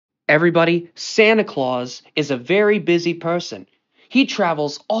Everybody, Santa Claus is a very busy person. He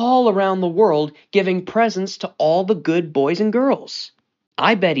travels all around the world giving presents to all the good boys and girls.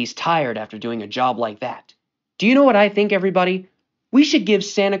 I bet he's tired after doing a job like that. Do you know what I think, everybody? We should give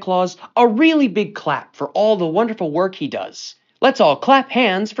Santa Claus a really big clap for all the wonderful work he does. Let's all clap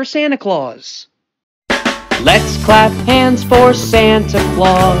hands for Santa Claus. Let's clap hands for Santa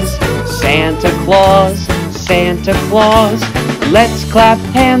Claus, Santa Claus, Santa Claus. Let's clap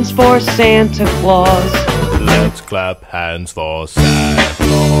hands for Santa Claus. Let's clap hands for Santa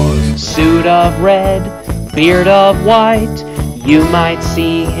Claus. Suit of red, beard of white, you might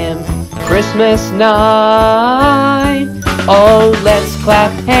see him Christmas night. Oh, let's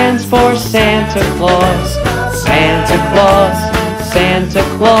clap hands for Santa Claus, Santa Claus, Santa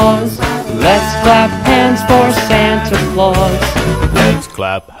Claus. Let's clap hands for Santa Claus. Let's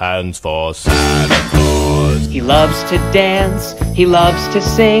clap hands for Santa Claus. He loves to dance, he loves to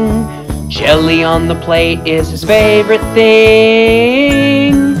sing. Jelly on the plate is his favorite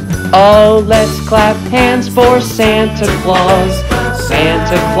thing. Oh, let's clap hands for Santa Claus,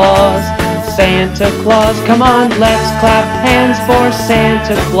 Santa Claus, Santa Claus. Come on, let's clap hands for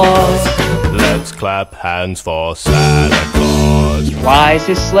Santa Claus. Let's clap hands for Santa Claus. He flies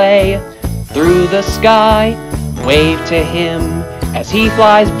his sleigh through the sky. Wave to him as he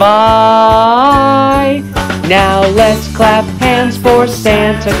flies by. Now let's clap hands for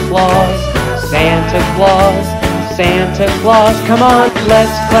Santa Claus, Santa Claus, Santa Claus. Come on,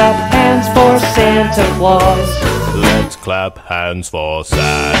 let's clap hands for Santa Claus. Let's clap hands for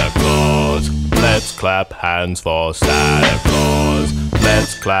Santa Claus. Let's clap hands for Santa Claus.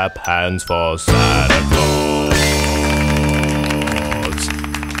 Let's clap hands for Santa Claus.